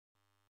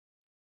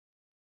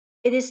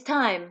It is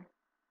time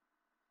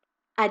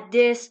at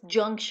this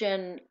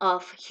junction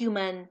of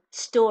human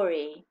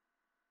story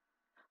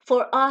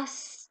for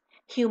us,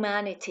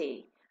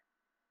 humanity,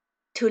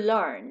 to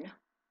learn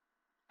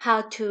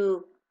how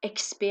to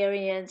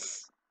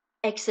experience,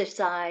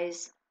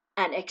 exercise,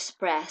 and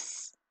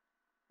express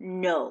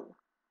no.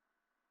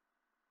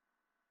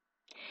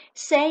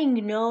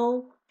 Saying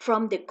no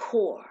from the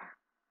core,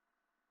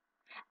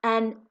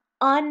 an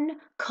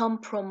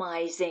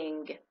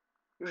uncompromising,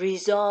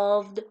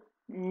 resolved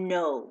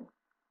no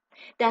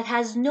that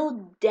has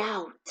no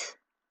doubt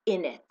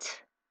in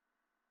it,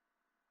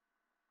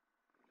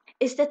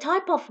 is the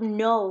type of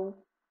no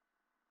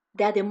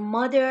that a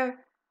mother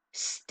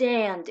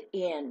stands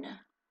in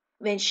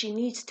when she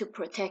needs to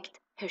protect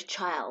her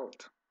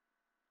child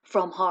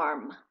from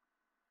harm.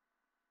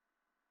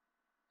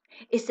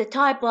 It's the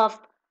type of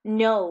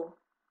no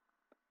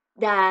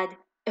that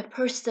a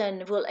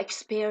person will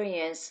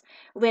experience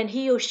when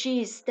he or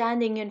she is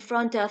standing in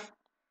front of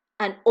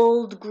an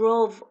old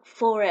grove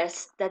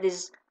forest that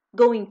is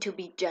going to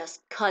be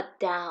just cut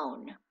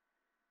down.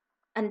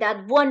 And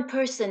that one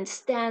person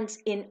stands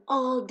in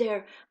all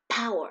their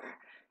power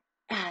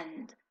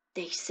and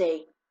they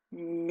say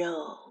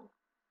no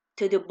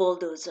to the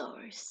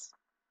bulldozers.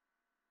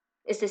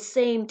 It's the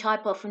same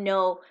type of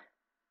no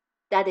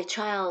that a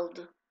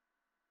child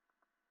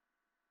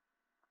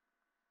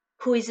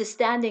who is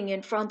standing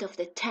in front of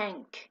the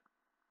tank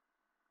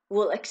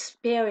will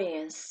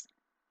experience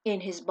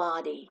in his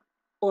body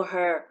or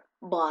her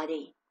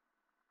body.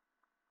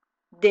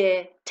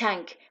 The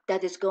tank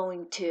that is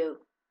going to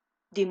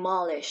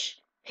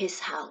demolish his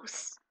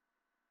house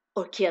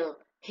or kill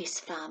his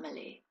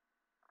family.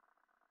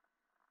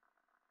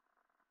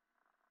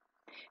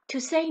 To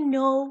say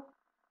no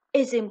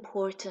is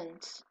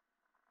important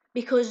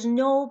because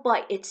no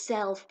by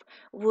itself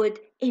would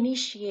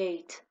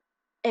initiate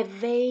a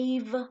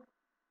wave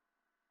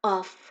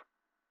of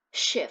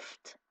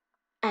shift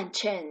and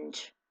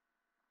change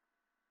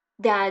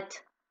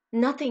that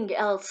nothing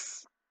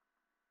else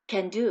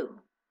can do.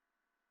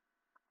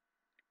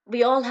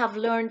 We all have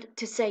learned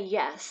to say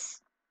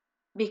yes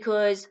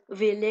because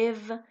we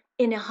live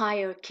in a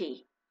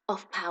hierarchy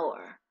of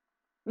power,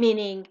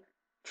 meaning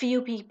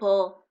few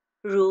people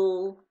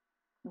rule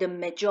the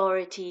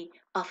majority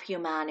of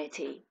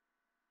humanity.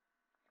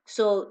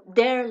 So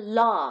their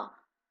law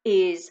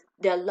is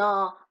the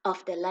law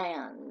of the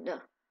land.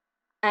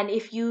 And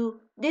if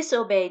you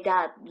disobey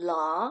that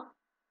law,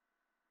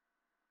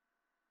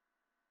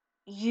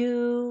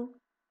 you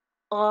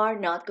are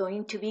not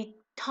going to be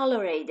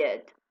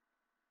tolerated.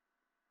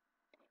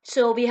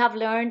 So we have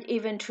learned,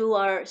 even through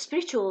our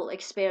spiritual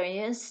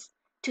experience,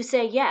 to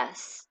say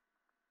yes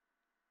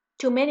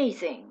to many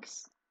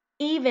things,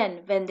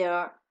 even when they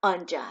are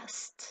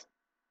unjust,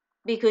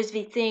 because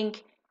we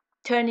think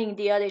turning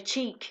the other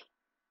cheek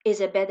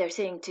is a better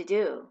thing to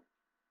do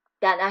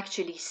than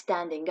actually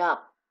standing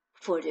up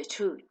for the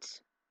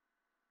truth.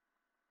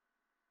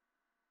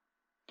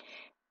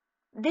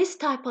 This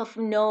type of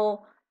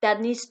no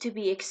that needs to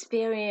be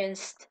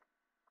experienced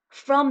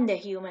from the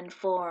human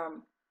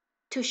form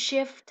to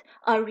shift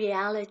our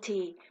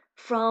reality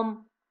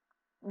from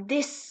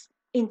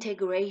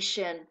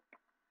disintegration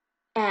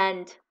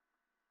and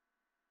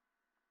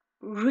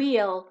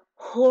real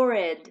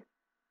horrid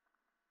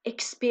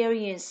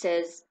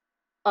experiences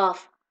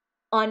of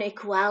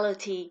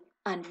inequality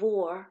and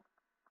war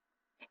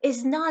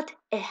is not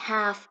a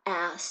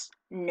half-ass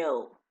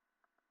no.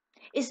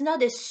 It's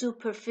not a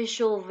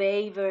superficial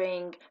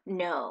wavering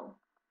no.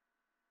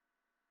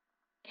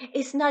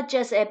 It's not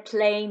just a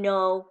plain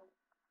no.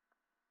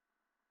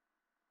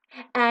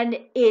 And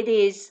it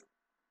is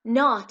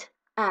not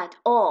at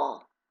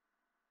all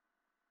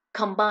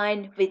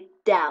combined with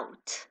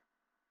doubt.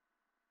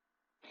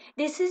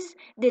 This is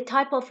the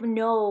type of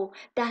no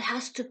that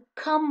has to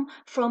come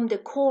from the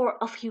core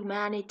of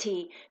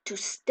humanity to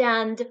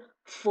stand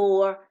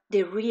for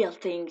the real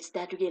things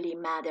that really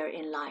matter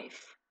in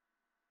life.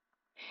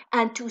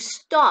 And to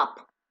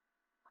stop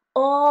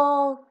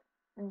all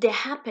the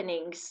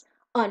happenings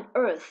on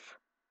earth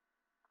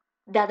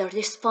that are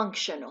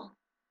dysfunctional,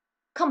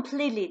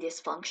 completely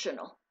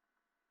dysfunctional.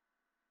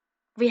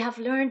 We have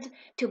learned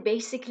to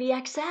basically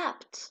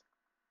accept.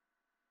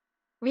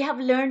 We have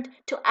learned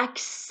to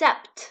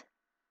accept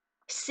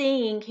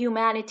seeing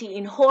humanity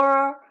in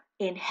horror,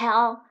 in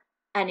hell,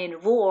 and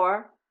in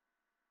war,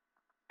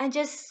 and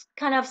just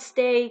kind of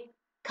stay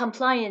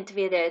compliant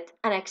with it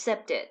and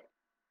accept it.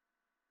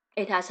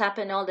 It has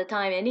happened all the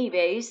time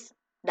anyways.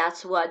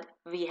 That's what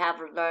we have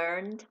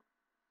learned.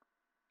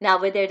 Now,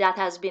 whether that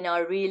has been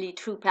our really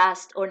true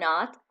past or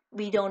not,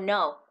 we don't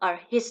know. Our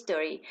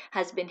history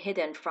has been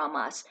hidden from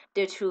us.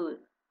 The true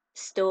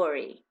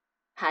story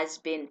has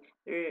been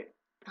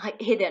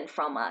hidden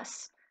from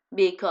us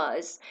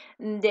because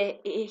the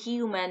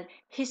human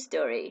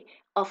history,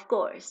 of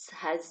course,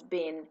 has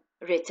been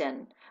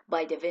written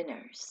by the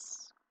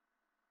winners.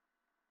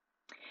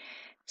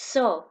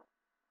 So,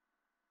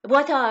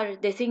 what are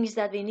the things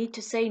that we need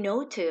to say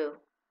no to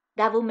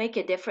that will make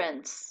a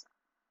difference?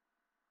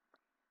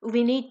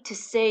 We need to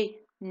say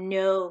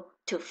no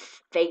to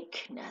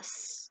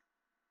fakeness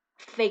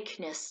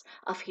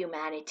of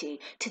humanity,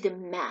 to the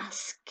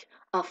mask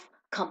of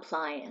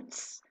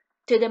compliance,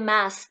 to the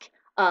mask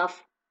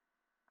of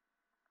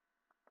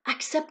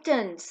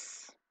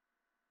acceptance,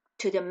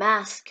 to the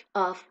mask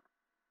of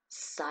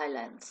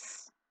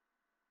silence.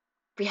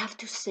 We have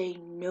to say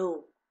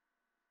no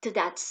to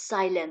that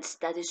silence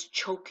that is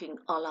choking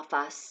all of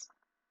us.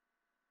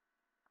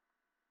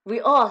 We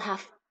all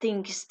have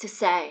things to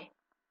say.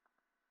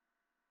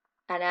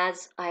 And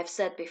as I've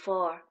said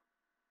before,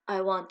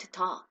 I want to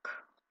talk.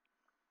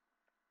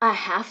 I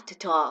have to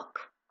talk.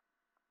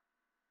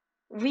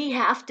 We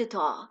have to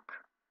talk.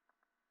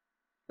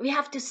 We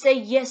have to say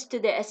yes to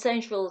the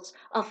essentials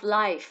of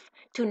life,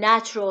 to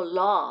natural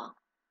law.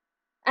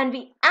 And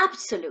we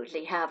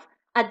absolutely have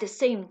at the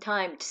same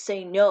time to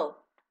say no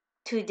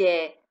to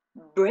the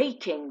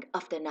breaking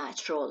of the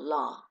natural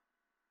law.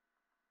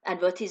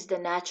 And what is the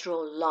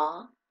natural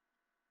law?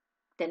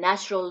 The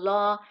natural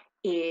law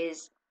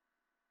is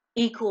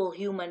equal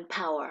human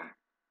power,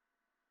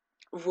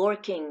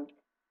 working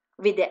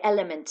with the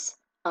elements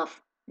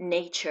of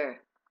nature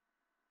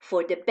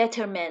for the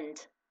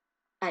betterment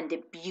and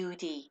the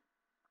beauty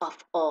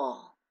of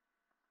all.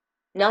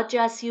 Not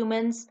just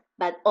humans,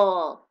 but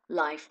all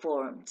life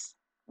forms.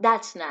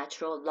 That's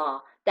natural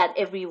law that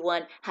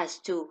everyone has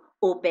to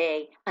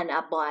obey and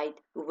abide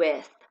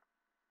with.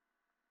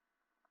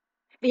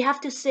 We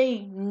have to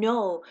say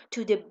no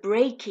to the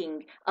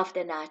breaking of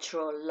the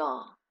natural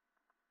law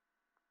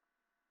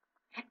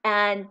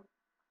and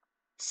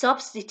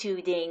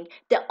substituting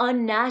the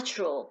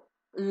unnatural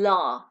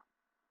law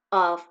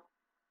of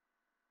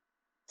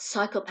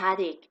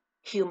psychopathic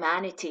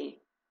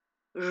humanity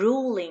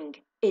ruling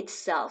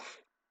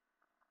itself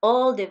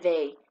all the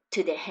way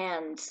to the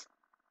hands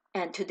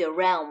and to the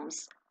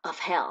realms of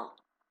hell.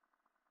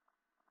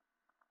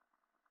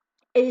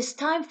 It is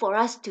time for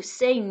us to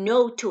say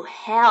no to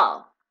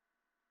hell.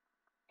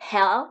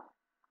 Hell?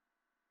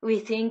 We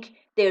think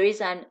there is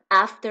an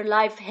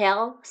afterlife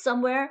hell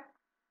somewhere?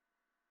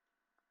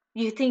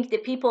 You think the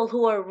people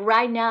who are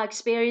right now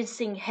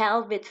experiencing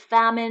hell with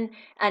famine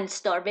and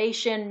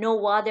starvation, no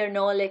water,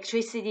 no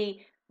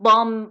electricity,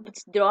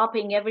 bombs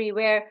dropping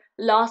everywhere,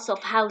 loss of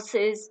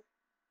houses,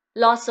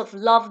 loss of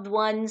loved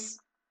ones,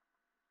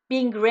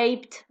 being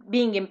raped,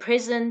 being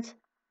imprisoned,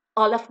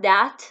 all of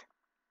that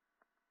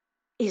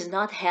is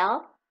not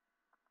hell?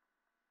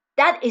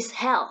 That is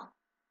hell.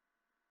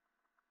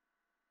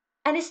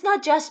 And it's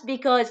not just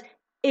because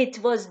it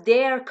was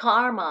their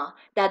karma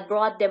that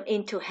brought them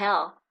into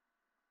hell.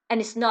 And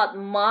it's not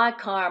my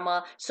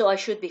karma, so I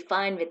should be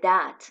fine with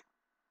that.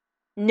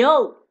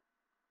 No.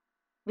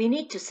 We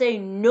need to say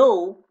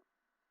no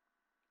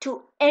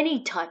to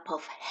any type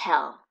of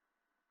hell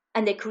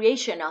and the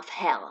creation of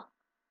hell.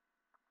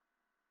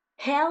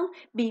 Hell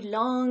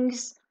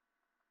belongs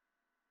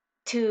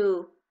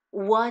to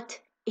what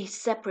is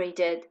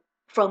separated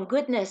from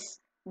goodness,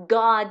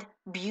 God,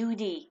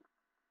 beauty,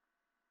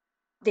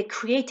 the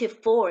creative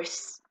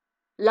force,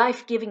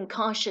 life-giving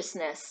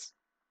consciousness,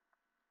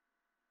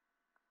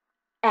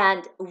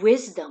 and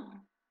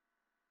wisdom.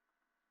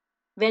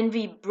 When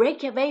we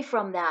break away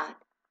from that,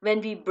 when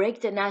we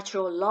break the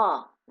natural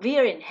law, we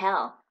are in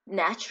hell,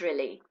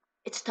 naturally.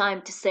 It's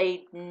time to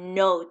say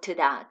no to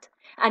that.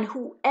 And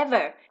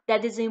whoever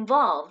that is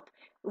involved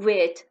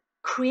with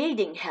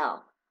creating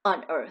hell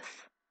on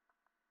earth.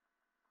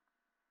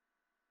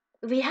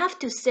 We have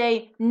to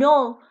say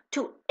no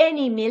to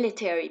any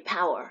military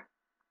power.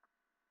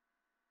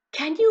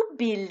 Can you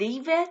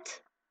believe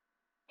it?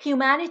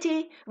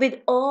 Humanity with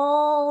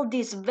all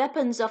these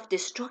weapons of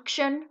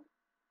destruction?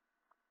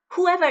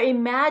 Whoever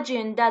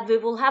imagined that we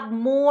will have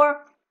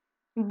more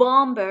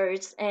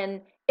bombers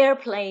and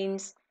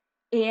airplanes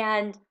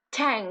and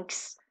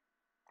tanks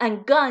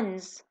and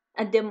guns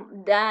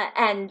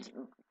and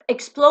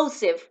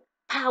explosive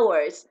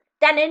powers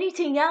than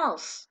anything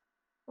else?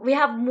 We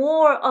have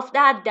more of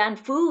that than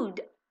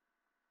food,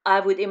 I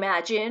would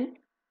imagine.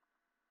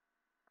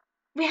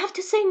 We have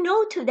to say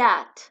no to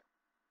that.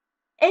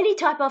 Any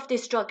type of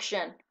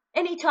destruction,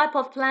 any type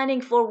of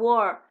planning for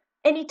war,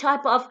 any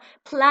type of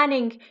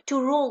planning to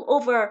rule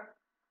over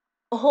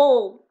a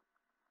whole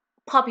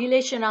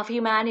population of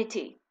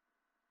humanity.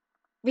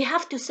 We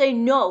have to say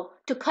no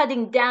to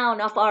cutting down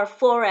of our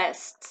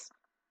forests.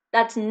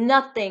 That's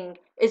nothing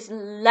is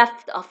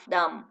left of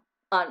them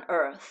on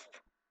earth.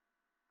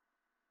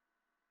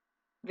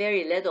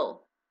 Very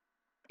little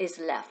is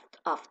left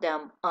of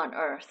them on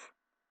earth.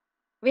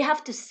 We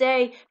have to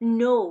say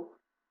no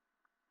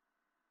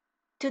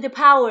to the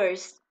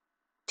powers,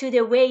 to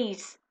the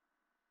ways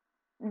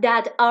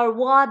that our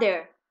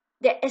water,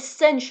 the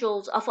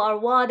essentials of our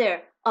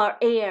water, our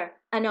air,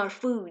 and our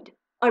food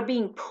are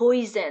being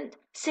poisoned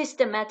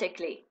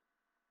systematically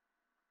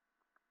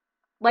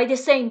by the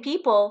same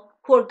people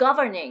who are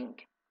governing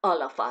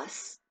all of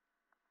us.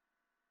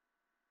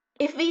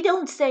 If we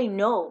don't say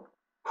no,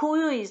 who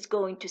is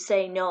going to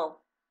say no?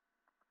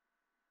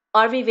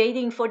 Are we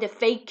waiting for the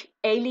fake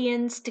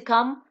aliens to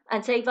come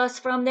and save us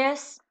from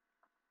this?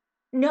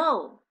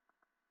 No.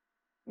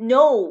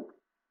 No.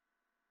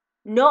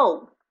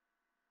 No,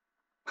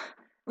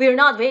 we're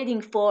not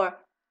waiting for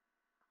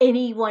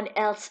anyone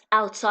else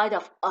outside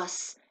of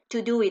us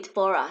to do it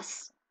for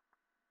us.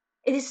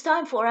 It is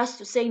time for us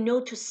to say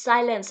no to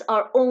silence,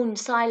 our own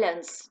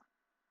silence,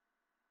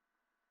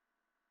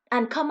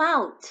 and come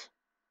out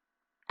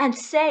and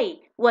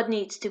say what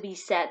needs to be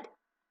said,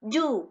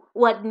 do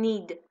what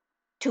needs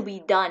to be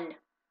done,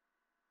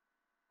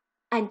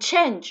 and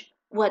change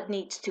what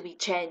needs to be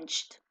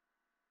changed.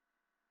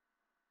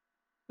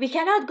 We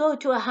cannot go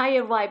to a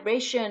higher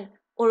vibration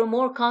or a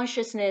more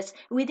consciousness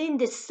within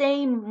the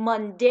same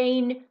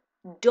mundane,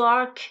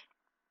 dark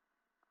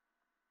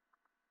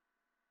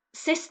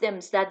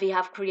systems that we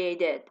have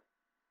created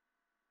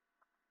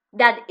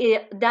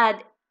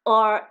that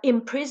are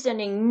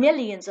imprisoning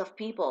millions of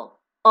people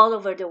all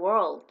over the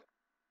world.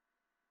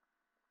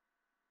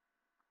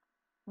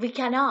 We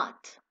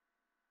cannot.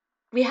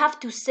 We have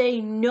to say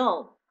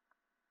no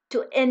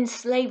to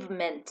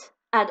enslavement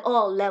at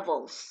all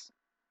levels.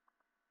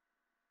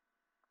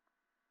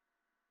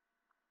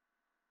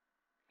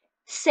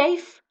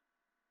 Safe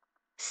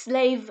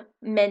slave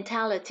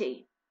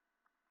mentality,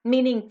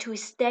 meaning to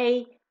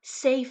stay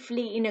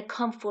safely in a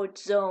comfort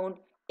zone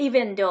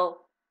even though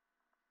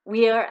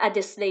we are at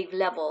the slave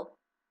level,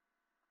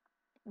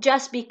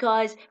 just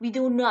because we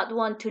do not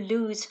want to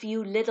lose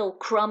few little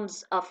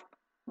crumbs of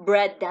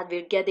bread that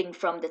we're getting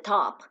from the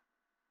top.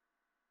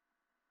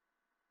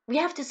 We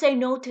have to say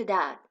no to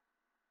that.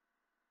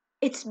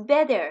 It's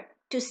better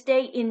to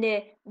stay in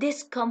the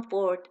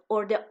discomfort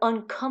or the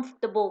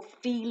uncomfortable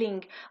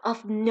feeling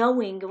of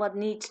knowing what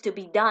needs to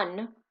be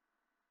done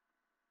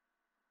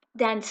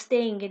than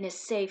staying in a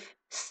safe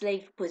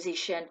slave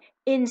position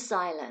in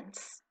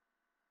silence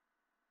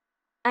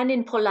and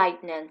in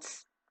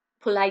politeness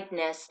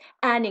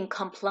and in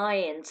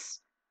compliance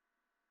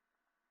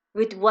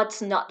with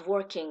what's not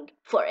working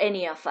for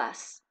any of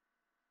us.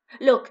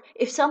 Look,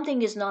 if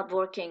something is not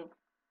working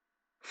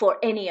for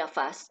any of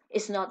us,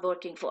 it's not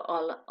working for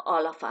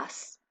all of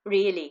us.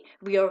 Really,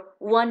 we are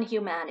one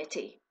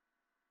humanity.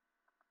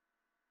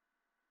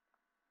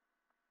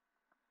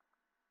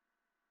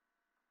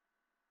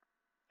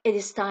 It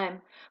is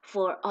time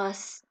for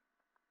us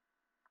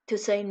to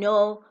say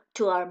no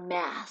to our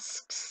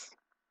masks,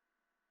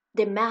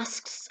 the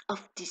masks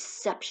of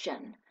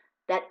deception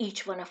that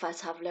each one of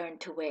us have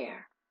learned to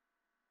wear,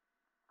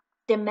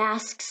 the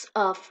masks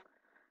of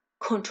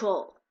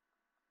control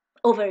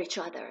over each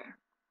other,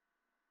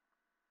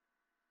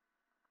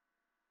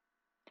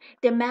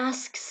 the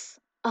masks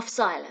of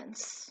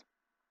silence,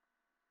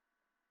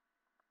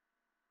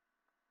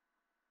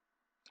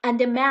 and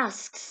the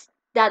masks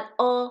that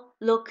all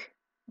look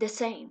the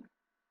same.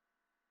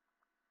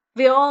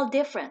 We're all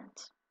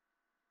different,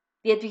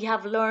 yet we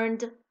have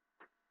learned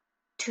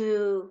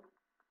to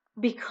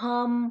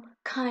become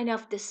kind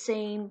of the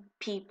same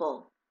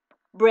people,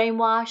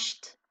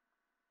 brainwashed,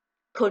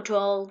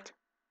 controlled,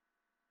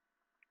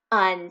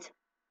 and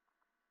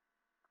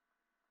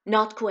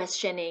not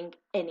questioning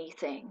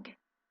anything.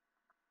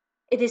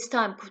 It is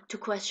time to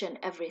question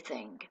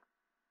everything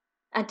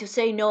and to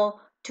say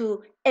no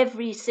to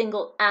every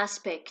single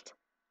aspect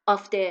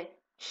of the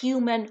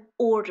human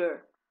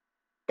order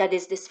that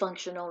is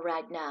dysfunctional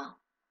right now.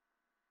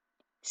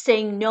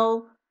 Saying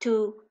no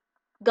to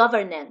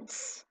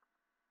governance.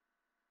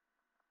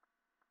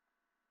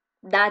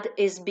 That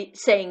is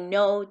saying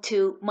no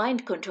to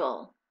mind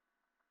control.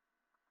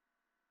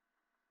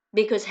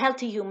 Because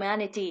healthy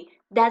humanity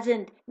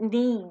doesn't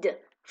need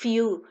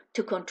few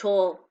to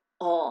control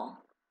all.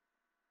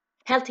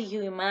 Healthy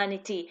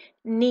humanity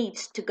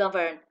needs to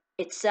govern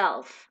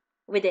itself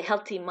with a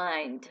healthy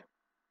mind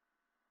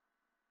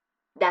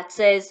that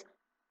says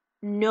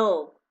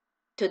no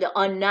to the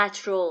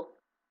unnatural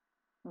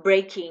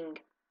breaking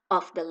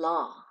of the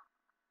law,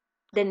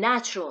 the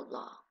natural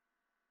law.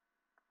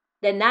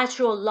 The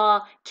natural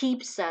law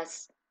keeps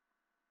us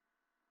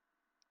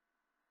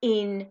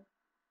in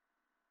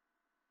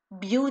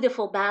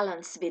beautiful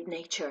balance with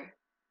nature,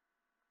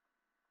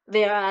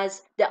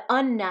 whereas the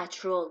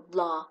unnatural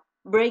law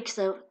breaks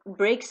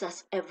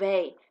us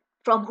away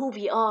from who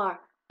we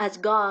are as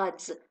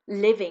gods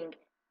living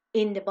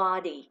in the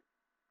body,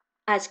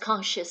 as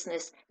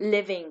consciousness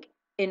living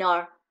in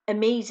our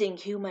amazing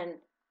human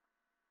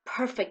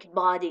perfect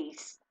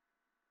bodies.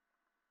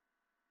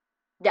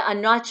 The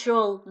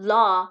unnatural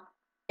law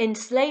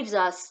enslaves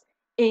us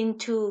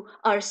into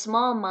our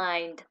small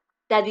mind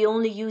that we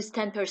only use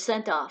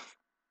 10% of.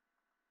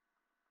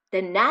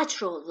 The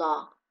natural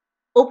law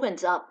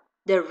opens up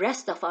the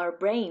rest of our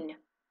brain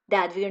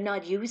that we're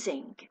not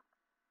using.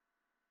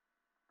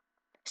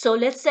 So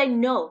let's say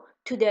no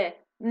to the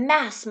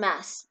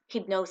mass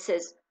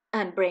hypnosis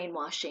and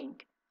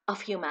brainwashing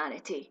of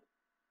humanity.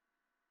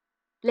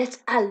 Let's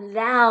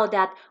allow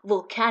that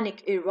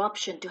volcanic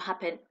eruption to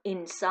happen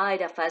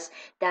inside of us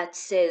that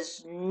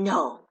says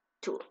no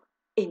to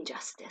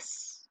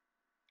injustice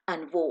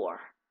and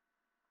war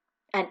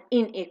and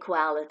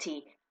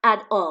inequality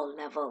at all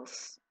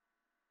levels.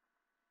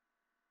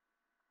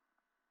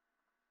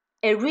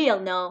 A real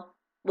no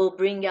will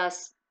bring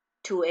us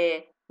to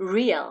a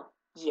real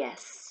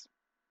yes.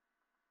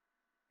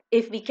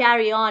 if we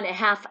carry on a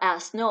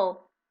half-assed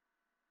no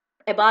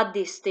about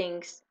these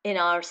things in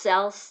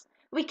ourselves,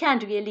 we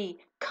can't really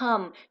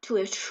come to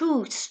a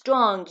true,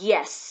 strong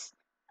yes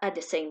at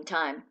the same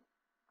time.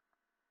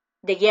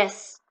 The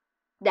yes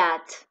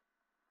that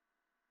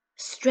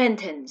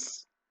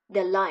strengthens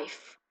the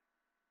life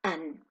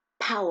and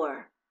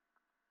power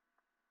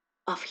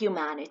of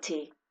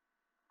humanity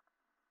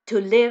to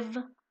live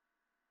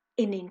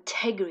in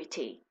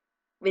integrity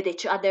with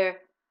each other,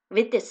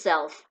 with the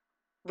self,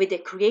 with the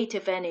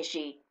creative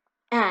energy,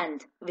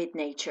 and with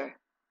nature,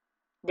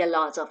 the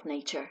laws of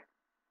nature.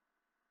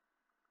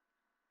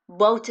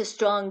 Both a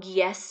strong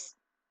yes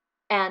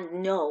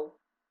and no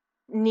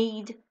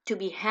need to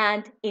be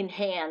hand in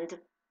hand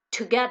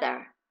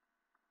together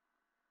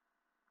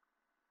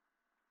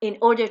in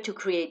order to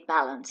create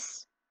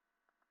balance.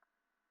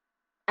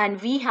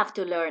 And we have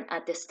to learn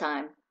at this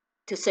time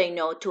to say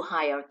no to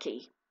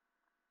hierarchy.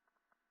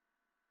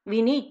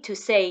 We need to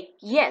say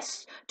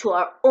yes to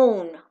our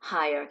own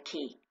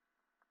hierarchy,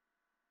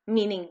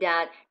 meaning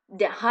that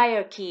the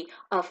hierarchy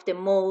of the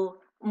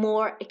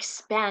more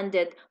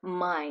expanded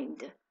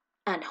mind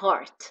and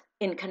heart,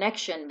 in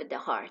connection with the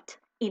heart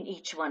in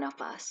each one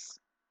of us.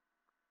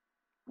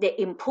 The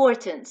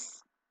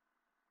importance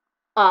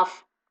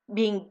of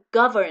being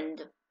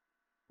governed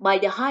by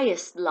the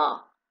highest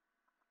law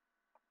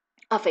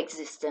of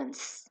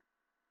existence,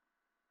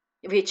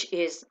 which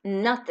is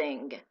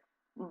nothing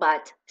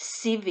but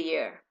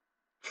severe,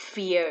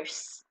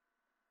 fierce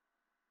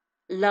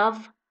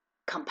love,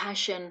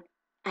 compassion,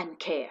 and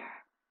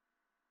care.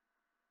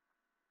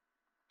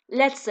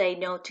 Let's say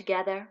no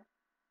together.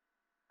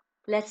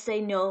 Let's say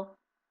no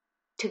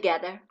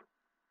together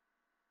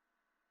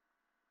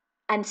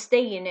and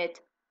stay in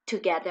it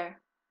together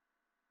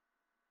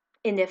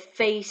in the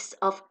face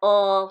of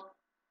all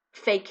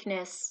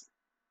fakeness,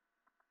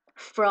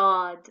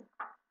 fraud,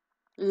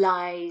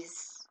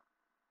 lies,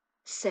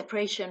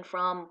 separation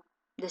from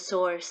the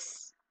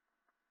source,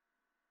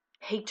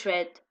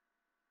 hatred,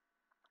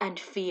 and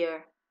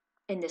fear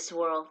in this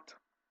world.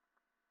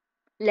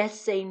 Let's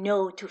say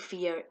no to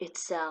fear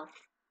itself,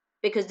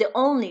 because the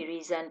only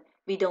reason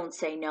we don't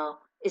say no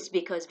is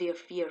because we are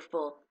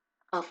fearful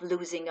of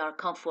losing our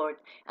comfort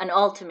and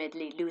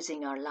ultimately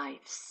losing our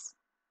lives.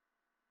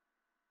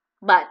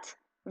 But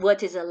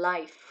what is a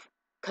life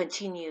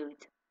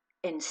continued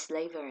in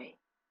slavery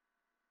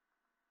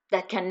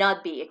that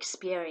cannot be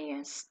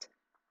experienced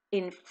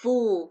in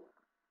full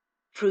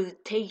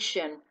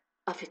fruition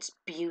of its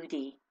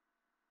beauty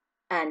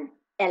and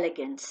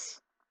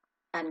elegance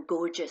and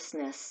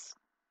gorgeousness,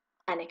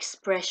 an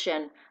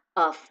expression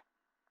of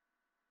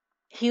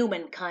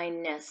human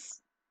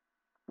kindness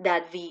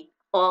that we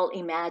all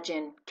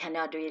imagine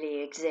cannot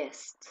really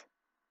exist?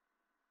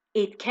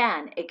 It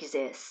can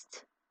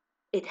exist.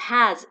 It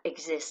has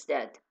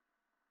existed.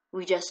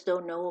 We just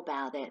don't know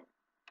about it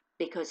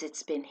because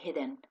it's been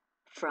hidden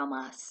from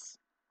us.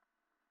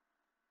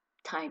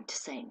 Time to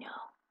say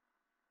no.